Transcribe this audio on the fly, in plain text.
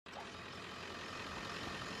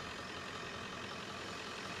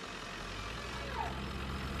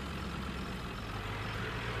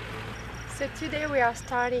So today we are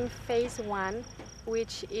starting phase one,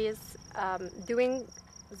 which is doing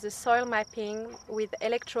the soil mapping with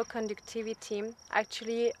electroconductivity.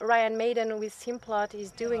 Actually, Ryan Maiden with Simplot is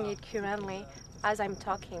doing it currently as I'm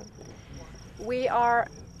talking. We are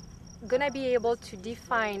going to be able to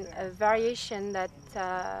define a variation that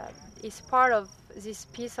is part of this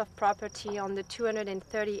piece of property on the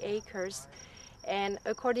 230 acres. And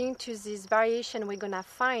according to this variation we're going to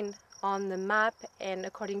find on the map and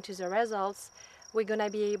according to the results, we're going to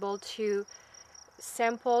be able to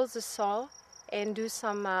sample the soil and do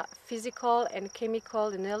some physical and chemical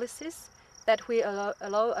analysis that will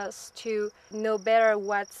allow us to know better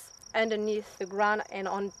what's underneath the ground and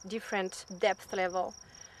on different depth level.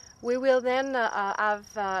 We will then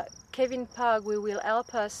have Kevin Pug, who will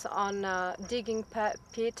help us on digging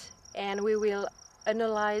pit, and we will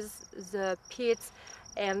analyze the pits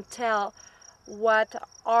and tell what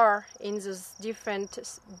are in those different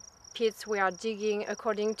pits we are digging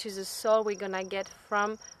according to the soil we're gonna get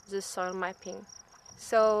from the soil mapping.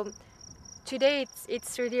 So today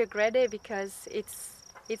it's really a great day because it's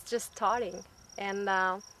just starting, and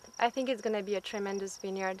I think it's gonna be a tremendous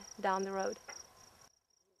vineyard down the road.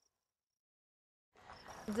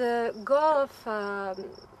 The goal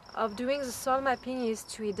of doing the soil mapping is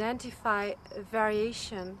to identify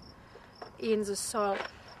variation in the soil.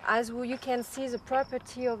 As you can see, the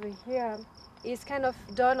property over here is kind of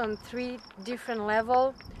done on 3 different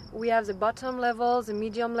levels. We have the bottom level, the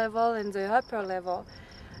medium level, and the upper level.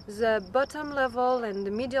 The bottom level and the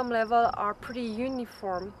medium level are pretty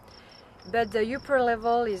uniform, but the upper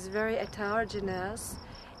level is very heterogeneous,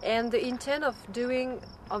 and the intent of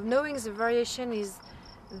knowing the variation is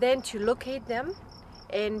then to locate them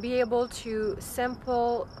and be able to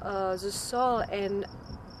sample the soil and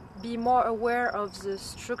be more aware of the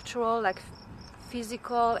structural, like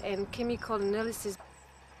physical and chemical analysis.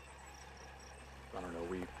 I don't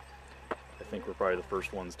know, I think we're probably the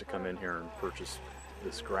first ones to come in here and purchase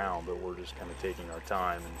this ground, but we're just kind of taking our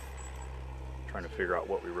time and trying to figure out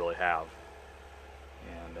what we really have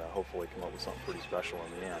and hopefully come up with something pretty special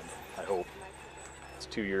in the end. I hope. It's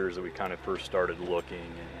 2 years that we kind of first started looking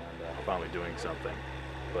and finally doing something,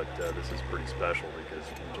 but this is pretty special because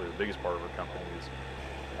usually the biggest part of our company is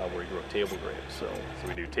where we grow table grapes. So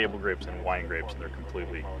we do table grapes and wine grapes, and they're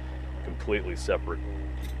completely separate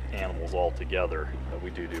animals altogether. We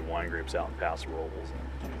do wine grapes out in Paso Robles,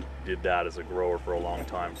 and did that as a grower for a long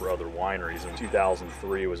time for other wineries. In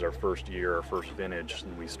 2003 was our first year, our first vintage,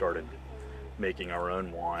 and we started making our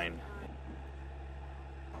own wine.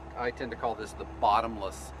 I tend to call this the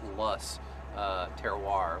bottomless loess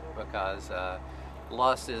terroir because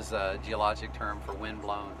loess is a geologic term for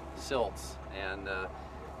windblown silts, and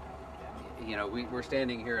you know, we're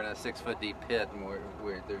standing here in a 6-foot deep pit, and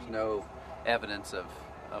there's no evidence of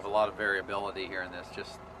a lot of variability here in this,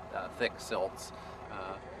 just thick silts.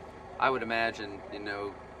 I would imagine, you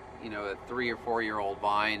know, a 3 or 4 year old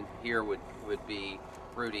vine here would be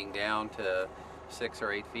rooting down to 6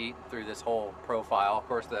 or 8 feet through this whole profile. Of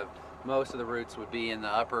course, most of the roots would be in the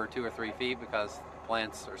upper 2 or 3 feet because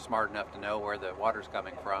plants are smart enough to know where the water's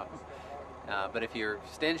coming from. But if you're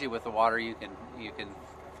stingy with the water, you can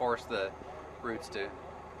force the roots to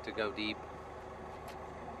go deep.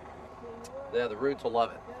 Yeah, the roots will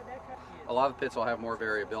love it. A lot of pits will have more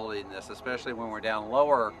variability than this, especially when we're down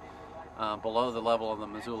lower, below the level of the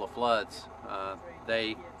Missoula floods.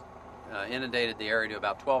 They inundated the area to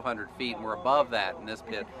about 1,200 feet, and we're above that in this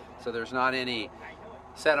pit. So there's not any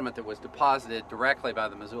sediment that was deposited directly by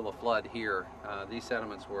the Missoula flood here. These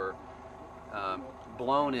sediments were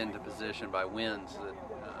blown into position by winds that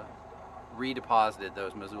redeposited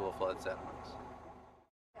those Missoula flood sediments.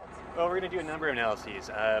 Well, we're going to do a number of analyses.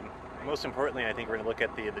 Most importantly, I think we're going to look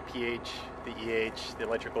at the pH, the EH, the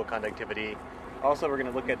electrical conductivity. Also, we're going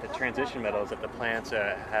to look at the transition metals that the plants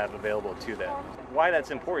have available to them. Why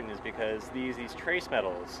that's important is because these trace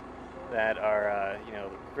metals that are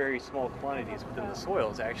very small quantities within the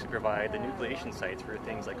soils actually provide the nucleation sites for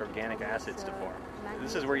things like organic acids to form.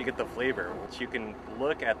 This is where you get the flavor, which you can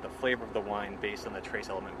look at the flavor of the wine based on the trace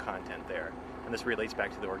element content there. And this relates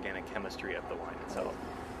back to the organic chemistry of the wine itself.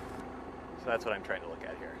 So that's what I'm trying to look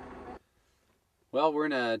at here. Well, we're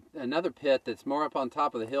in another pit that's more up on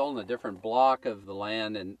top of the hill in a different block of the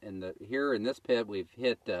land, and here in this pit we've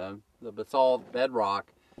hit the basalt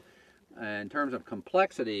bedrock. In terms of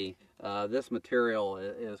complexity, this material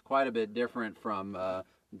is quite a bit different from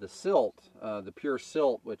the silt, the pure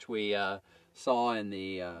silt, which we saw in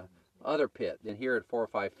the other pit. And here at 4 or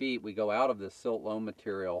 5 feet, we go out of this silt loam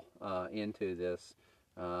material into this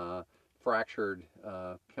fractured,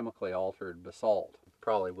 chemically altered basalt.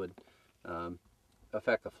 Probably would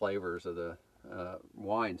affect the flavors of the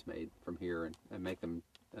wines made from here and make them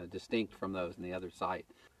distinct from those in the other site.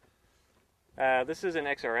 This is an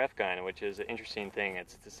XRF gun, which is an interesting thing.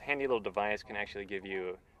 It's this handy little device can actually give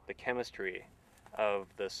you the chemistry of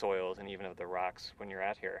the soils and even of the rocks when you're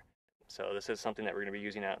out here. So this is something that we're going to be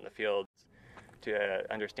using out in the field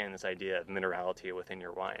to understand this idea of minerality within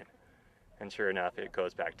your wine. And sure enough, it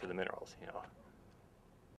goes back to the minerals, you know.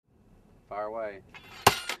 Fire away.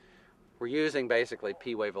 We're using basically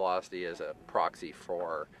P-wave velocity as a proxy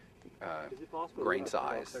for grain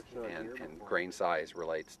size, and grain size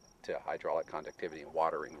relates to hydraulic conductivity and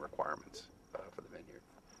watering requirements for the vineyard.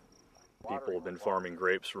 People have been farming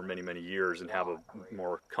grapes for many, many years and have a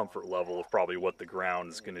more comfort level of probably what the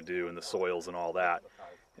ground is going to do and the soils and all that.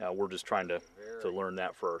 We're just trying to learn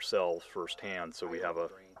that for ourselves firsthand, so we have a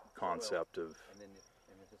concept of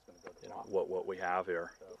what we have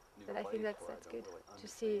here. But I think that's good to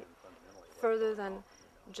see further than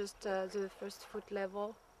just the first foot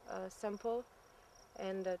level sample,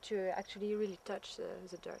 and to actually really touch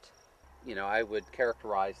the dirt. You know, I would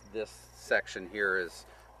characterize this section here as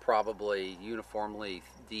probably uniformly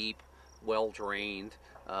deep, well-drained,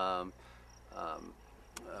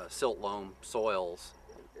 silt loam soils.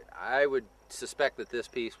 I would suspect that this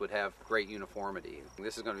piece would have great uniformity.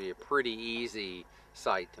 This is going to be a pretty easy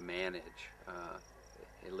site to manage,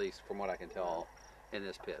 at least from what I can tell in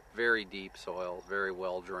this pit. Very deep soils, very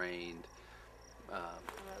well-drained.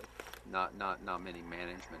 Not many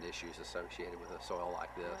management issues associated with a soil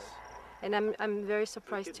like this. And I'm very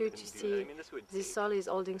surprised too to see this soil is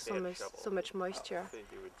holding so much moisture.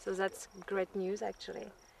 So that's great news actually.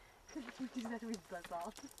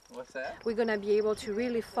 What's that? We're gonna be able to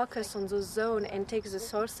really focus on those zones and take the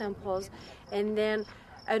soil samples and then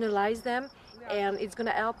analyze them, and it's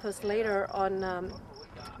gonna help us later on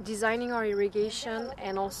designing our irrigation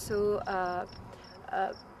and also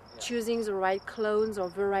choosing the right clones or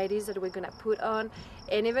varieties that we're gonna put on,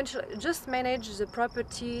 and eventually just manage the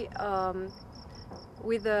property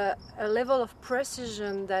with a level of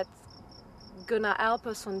precision that's gonna help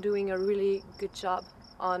us on doing a really good job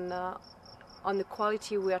on the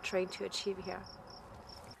quality we are trying to achieve here.